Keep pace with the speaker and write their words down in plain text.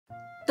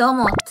どう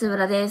も、つぶ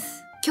らで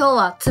す。今日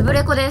はつぶ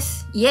レコで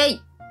す。イェ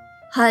イ。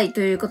はい、と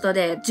いうこと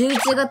で、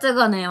11月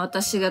がね、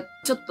私が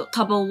ちょっと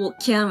多忙を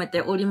極め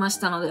ておりまし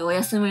たので、お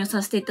休みを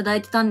させていただ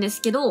いてたんで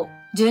すけど、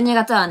12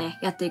月はね、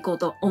やっていこう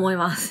と思い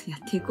ます。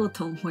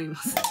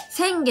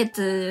先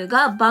月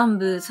がバン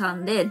ブーさ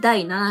んで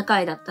第7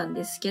回だったん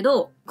ですけ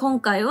ど、今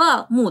回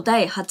はもう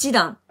第8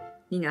弾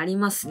になり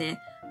ます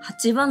ね。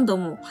8バ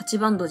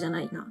ンドじゃ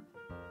ないな。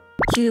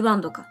9バ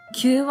ンドか。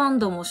9バン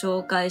ドも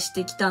紹介し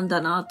てきたん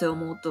だなって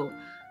思うと、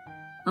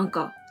なん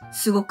か、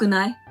すごく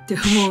ないって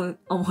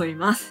思い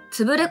ます。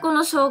つぶレコ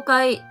の紹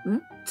介、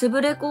つぶ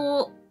レ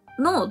コ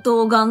の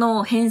動画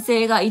の編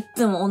成がい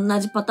つも同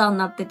じパターンに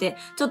なってて、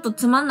ちょっと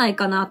つまんない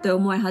かなって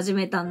思い始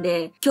めたん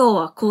で、今日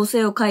は構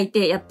成を変え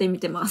てやってみ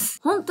てます。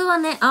本当は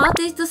ね、アー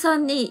ティストさ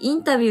んにイ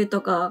ンタビューと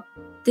か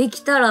で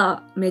きた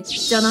らめっ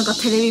ちゃなんか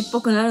テレビっ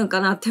ぽくなるんか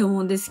なって思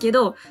うんですけ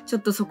ど、ちょ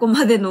っとそこ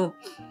までの、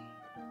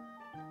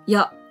い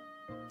や、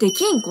で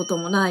きんこと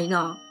もない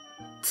な。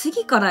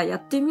次からや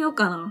ってみよう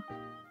かな。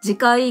次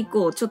回以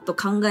降ちょっと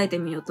考えて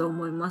みようと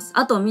思います。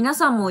あと皆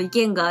さんも意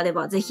見があれ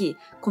ばぜひ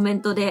コメ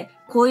ントで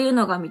こういう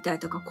のが見たい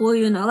とかこう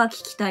いうのが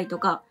聞きたいと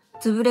か、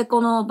つぶレ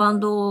コのバン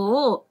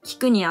ドを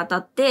聞くにあた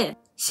って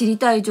知り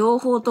たい情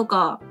報と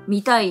か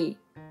見たい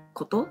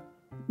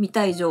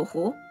情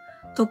報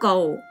とか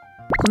を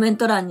コメン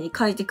ト欄に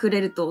書いてく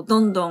れるとど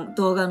んどん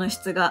動画の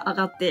質が上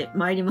がって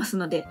まいります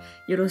ので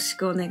よろし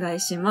くお願い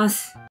しま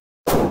す。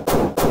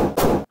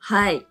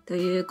はい。と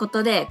いうこ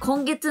とで、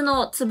今月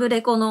のつぶ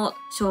レコの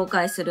紹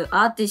介する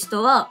アーティス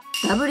トは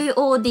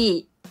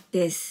w.o.d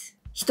です。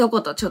一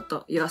言ちょっ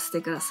と言わせ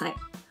てください。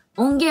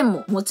音源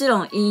ももち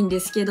ろんいいんで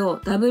すけど、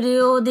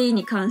w.o.d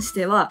に関し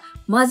ては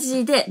マ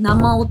ジで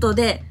生音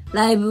で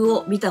ライブ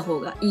を見た方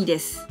がいいで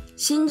す。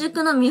新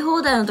宿の見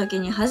放題の時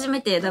に初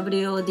めて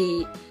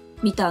w.o.d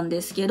見たん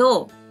ですけ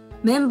ど、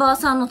メンバー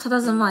さんの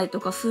佇まい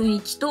とか雰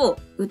囲気と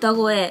歌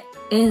声、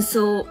演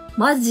奏、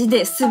マジ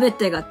で全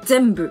てが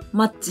全部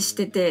マッチし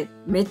てて、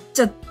めっ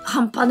ちゃ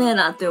半端ねえ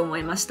なって思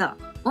いました。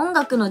音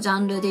楽のジャ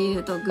ンルで言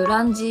うとグ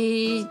ラン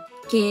ジ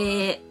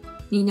系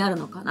になる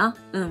のかな？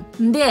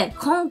で、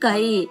今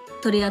回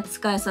取り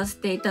扱いさせ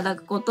ていただ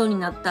くことに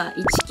なった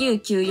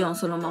1994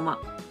そのまま、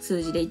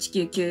数字で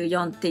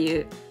1994ってい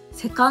う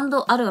セカン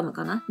ドアルバム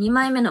かな？ 2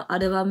 枚目のア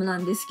ルバムな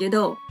んですけ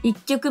ど、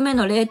1曲目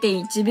の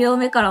 0.1 秒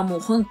目からもう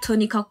本当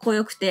にかっこ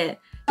よくて、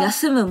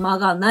休む間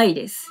がない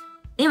です。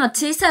今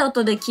小さい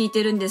音で聴い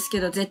てるんです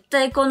けど、絶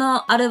対こ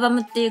のアルバ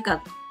ムっていう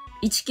か、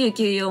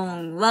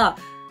1994は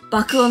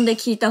爆音で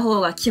聴いた方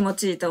が気持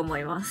ちいいと思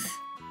います。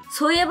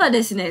そういえば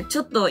ですね、ち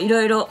ょっとい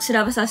ろいろ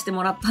調べさせて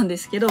もらったんで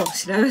すけどって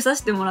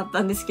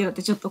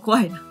ちょっと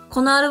怖いな。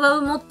このアルバ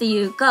ムもって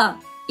いうか、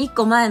1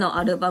個前の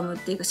アルバムっ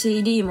ていうか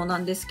CD もな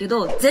んですけ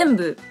ど、全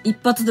部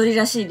一発撮り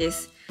らしいで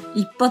す。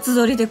一発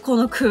撮りでこ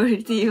のクオ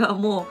リティは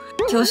も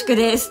う恐縮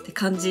ですって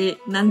感じ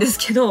なんです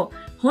けど、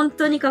本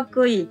当にかっ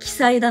こいい。奇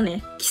才だ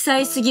ね。奇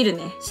才すぎる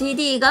ね。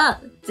CD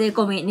が税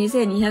込み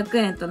2200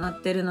円とな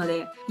ってるの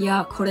で、い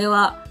やーこれ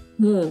は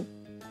もう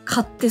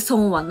買って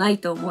損はない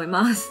と思い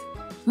ます。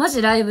マ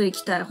ジライブ行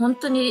きたい。本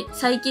当に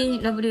最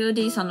近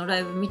w.o.d さんのラ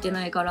イブ見て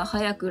ないから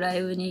早くラ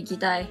イブに行き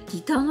たい。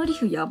ギターのリ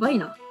フやばい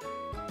な。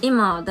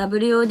今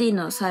w.o.d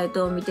のサイ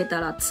トを見てた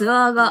らツ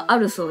アーがあ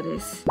るそうで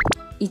す。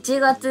1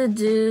月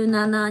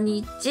17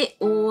日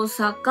大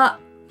阪、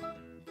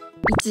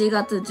1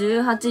月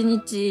18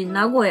日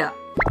名古屋、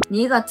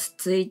2月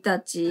1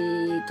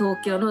日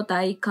東京の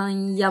代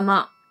官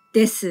山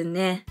です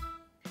ね。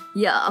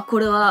いやーこ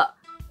れは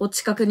お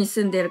近くに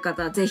住んでいる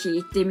方ぜひ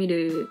行ってみ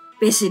る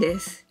べしで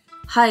す。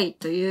はい、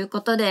という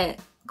ことで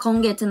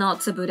今月の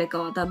つぶレカ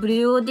は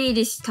w.o.d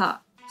でし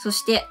た。そ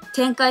して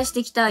展開し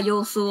てきた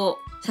様子を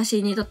写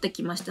真に撮って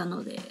きました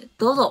ので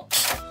どうぞ。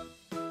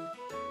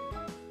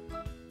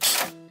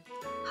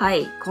は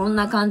い、こん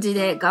な感じ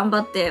で頑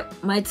張って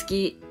毎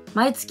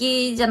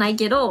月じゃない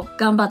けど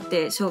頑張っ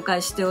て紹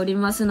介しており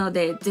ますの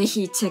で、ぜ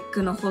ひチェッ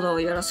クのほど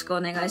よろしく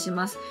お願いし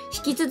ます。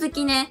引き続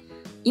きね、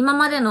今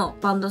までの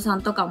バンドさ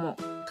んとかも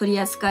取り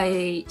扱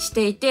いし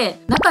てい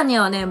て、中に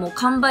はね、もう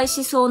完売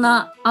しそう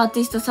なアーテ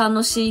ィストさん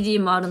の CD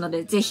もあるの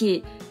で、ぜ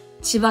ひ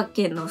千葉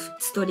県の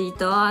ストリー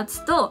トアー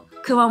ツと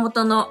熊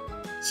本の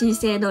新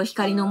星堂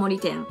光の森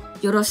店、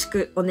よろし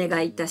くお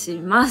願いいたし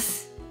ま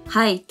す。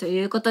はい。と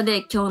いうことで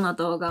今日の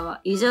動画は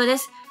以上で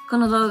す。こ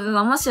の動画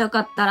がもしよか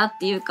ったらっ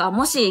ていうか、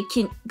もし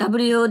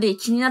w.o.d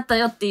気になった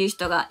よっていう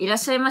人がいらっ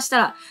しゃいました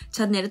ら、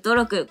チャンネル登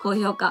録、高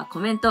評価、コ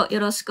メントよ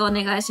ろしくお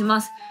願いし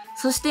ます。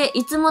そして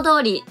いつも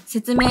通り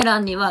説明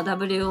欄には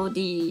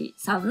w.o.d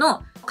さん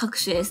の各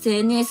種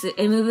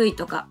SNS、MV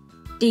とか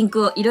リン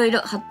クをいろいろ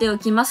貼ってお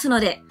きますの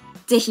で、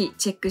ぜひ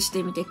チェックし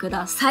てみてく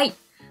ださい。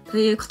と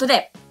いうこと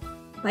で、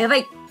バイバ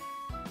イ。